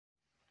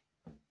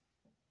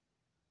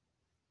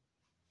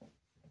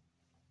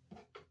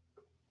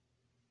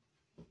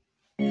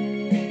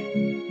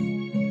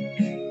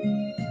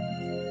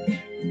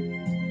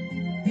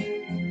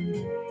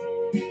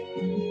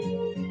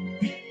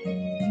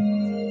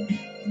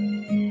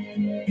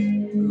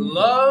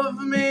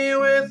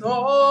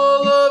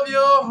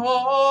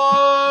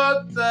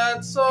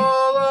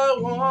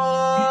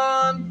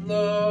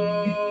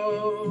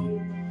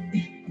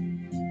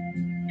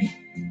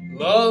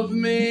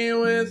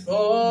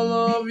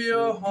of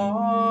your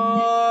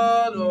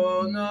heart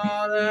or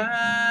not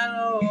at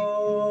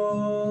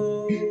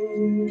all.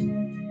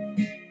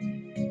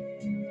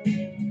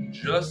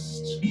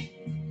 Just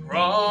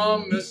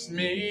promise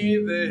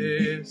me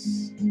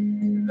this,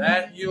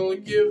 that you'll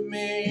give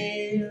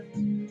me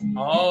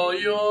all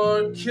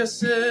your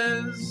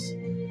kisses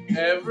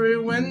every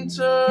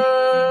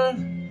winter,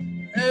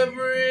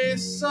 every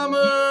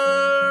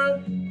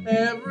summer,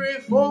 every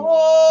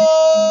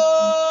fall.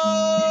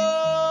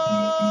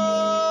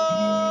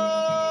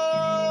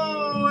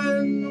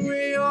 When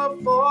we are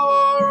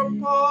far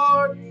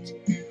apart,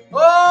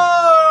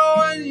 or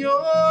when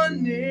you're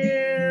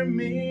near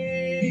me,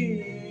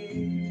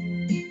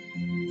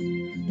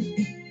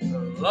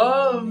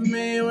 love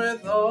me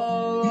with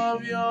all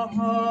of your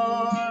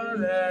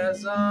heart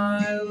as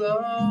I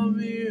love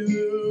you.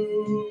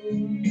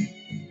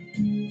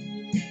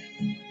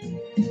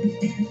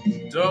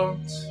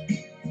 Don't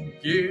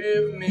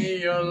give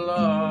me your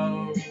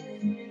love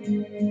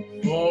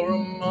for a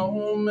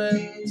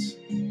moment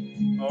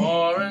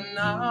or an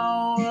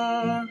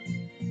hour.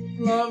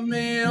 Love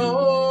me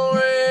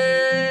always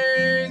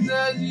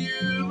as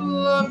you've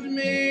loved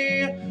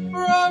me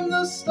from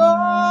the start,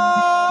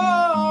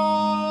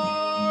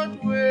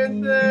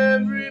 with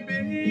every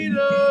beat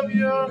of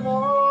your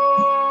heart.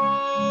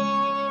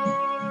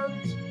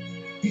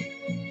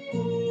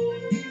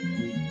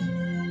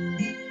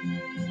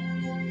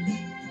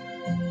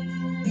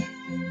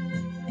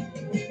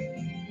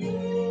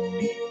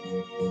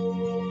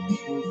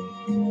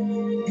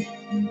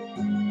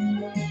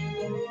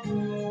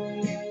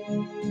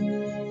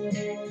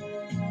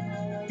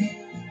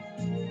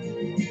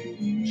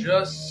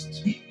 Just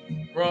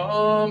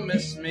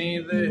promise me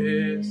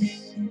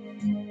this,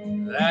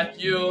 that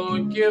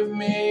you'll give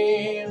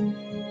me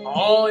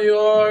all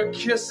your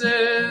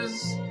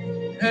kisses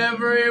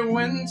every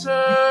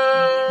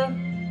winter,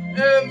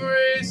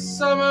 every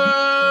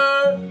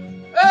summer,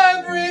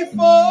 every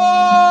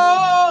fall.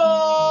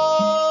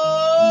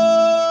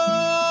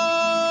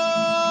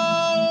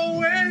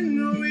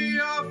 When we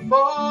are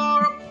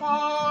far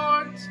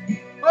apart,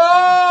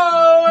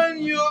 oh,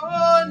 when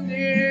you're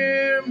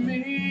near me,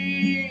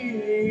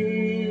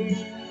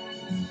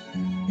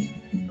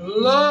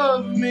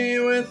 love me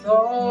with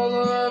all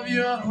of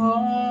your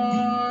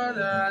heart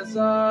as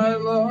I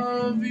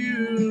love you.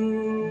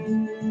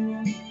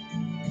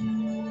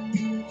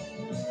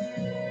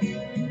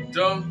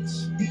 Don't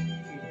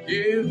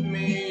give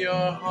me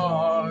your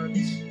heart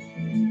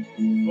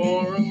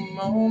for a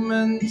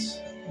moment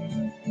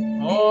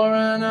or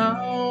an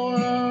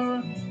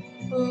hour.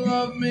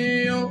 Love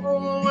me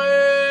always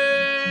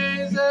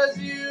as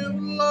you've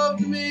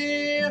loved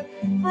me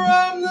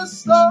from the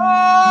start,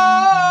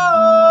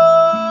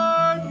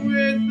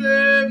 with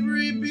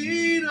every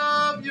beat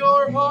of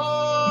your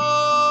heart.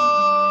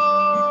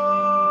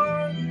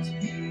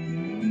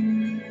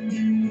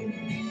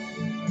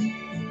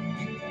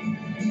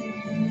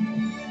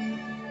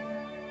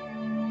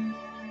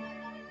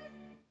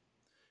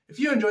 If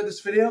you enjoyed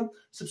this video,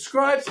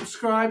 subscribe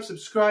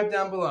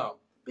down below.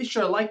 Be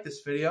sure to like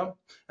this video,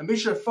 and be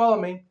sure to follow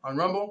me on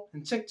Rumble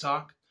and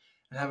TikTok,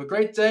 and have a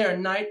great day or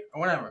night or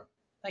whatever.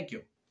 Thank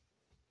you.